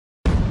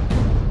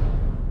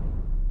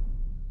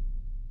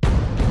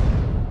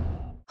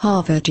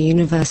Harvard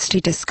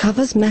University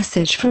discovers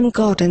message from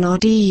God in our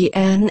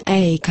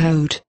DNA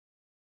code.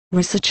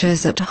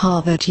 Researchers at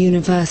Harvard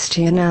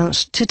University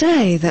announced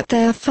today that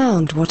they have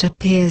found what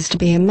appears to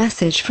be a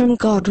message from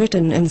God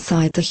written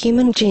inside the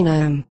human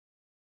genome.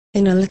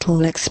 In a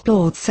little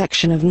explored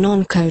section of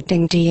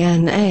non-coding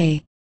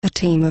DNA, a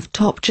team of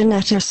top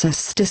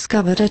geneticists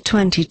discovered a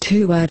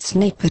 22-word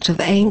snippet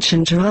of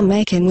ancient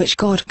Aramaic in which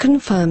God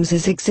confirms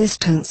his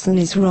existence and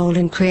his role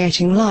in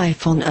creating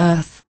life on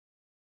Earth.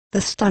 The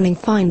stunning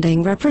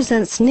finding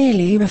represents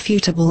nearly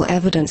irrefutable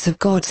evidence of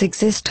God's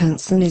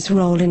existence and his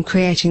role in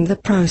creating the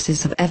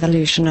process of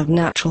evolution of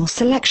natural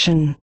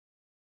selection.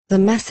 The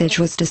message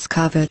was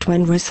discovered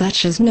when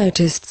researchers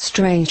noticed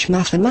strange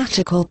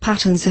mathematical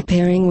patterns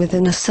appearing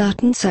within a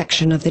certain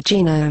section of the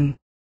genome.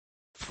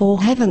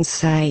 For heaven's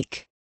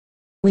sake!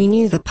 We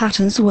knew the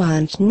patterns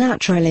weren't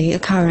naturally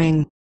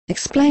occurring,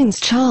 explains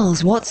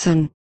Charles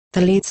Watson,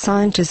 the lead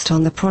scientist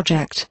on the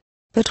project,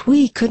 but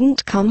we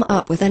couldn't come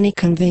up with any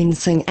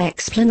convincing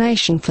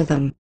explanation for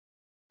them.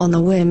 On a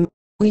whim,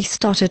 we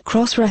started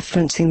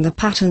cross-referencing the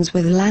patterns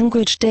with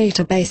language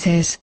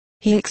databases,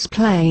 he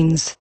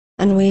explains,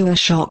 and we were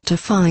shocked to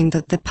find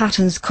that the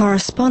patterns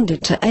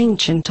corresponded to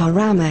ancient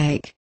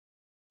Aramaic.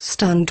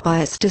 Stunned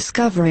by its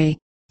discovery,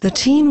 the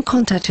team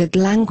contacted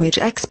language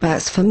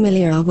experts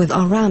familiar with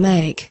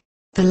Aramaic,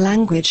 the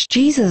language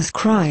Jesus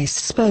Christ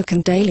spoke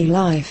in daily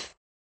life.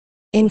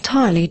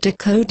 Entirely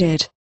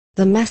decoded,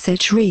 the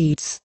message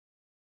reads,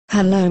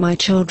 "Hello my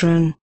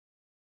children.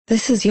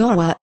 This is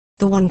Yahweh,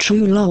 the one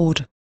true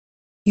Lord.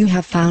 You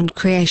have found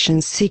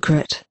creation's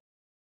secret.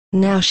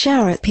 Now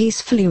share it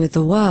peacefully with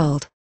the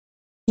world."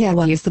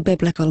 Yahweh is the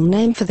biblical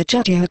name for the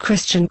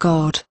Judeo-Christian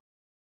God.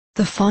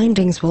 The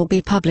findings will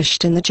be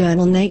published in the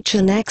journal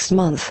Nature next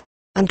month,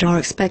 and are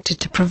expected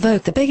to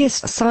provoke the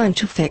biggest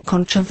scientific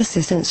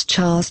controversy since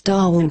Charles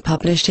Darwin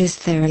published his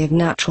theory of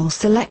natural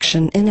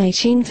selection in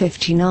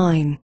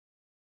 1859.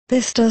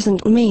 This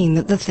doesn't mean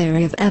that the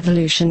theory of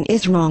evolution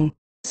is wrong,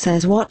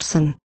 says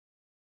Watson.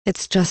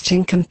 It's just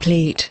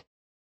incomplete.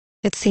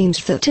 It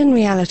seems that in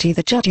reality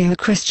the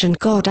Judeo-Christian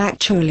God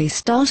actually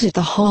started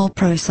the whole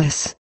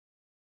process.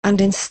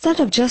 And instead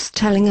of just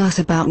telling us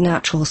about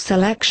natural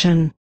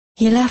selection,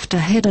 he left a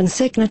hidden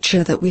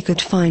signature that we could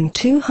find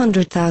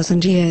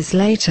 200,000 years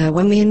later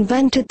when we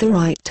invented the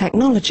right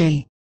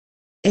technology.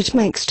 It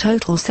makes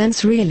total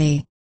sense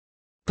really.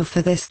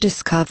 Before this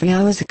discovery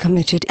I was a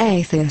committed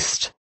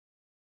atheist.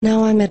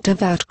 Now I'm a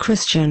devout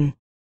Christian.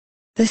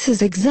 This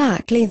is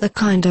exactly the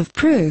kind of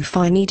proof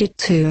I needed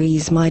to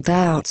ease my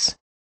doubts.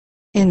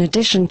 In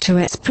addition to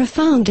its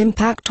profound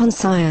impact on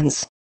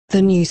science,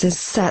 the news is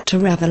set to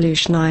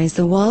revolutionize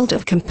the world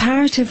of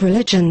comparative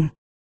religion.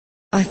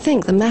 I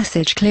think the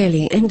message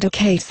clearly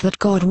indicates that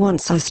God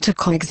wants us to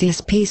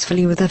coexist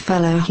peacefully with our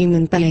fellow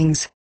human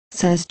beings,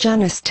 says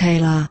Janice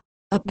Taylor,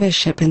 a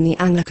bishop in the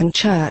Anglican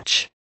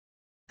Church.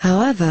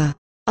 However,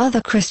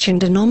 other Christian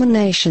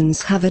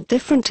denominations have a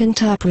different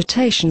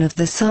interpretation of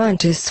the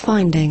scientists'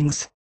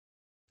 findings.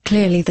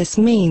 Clearly this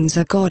means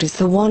that God is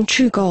the one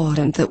true God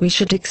and that we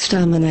should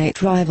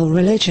exterminate rival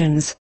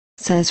religions,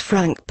 says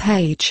Frank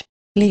Page,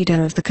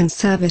 leader of the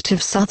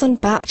conservative Southern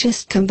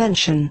Baptist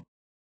Convention.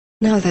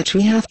 Now that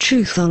we have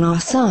truth on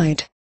our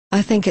side,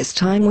 I think it's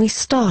time we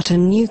start a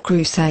new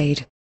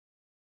crusade.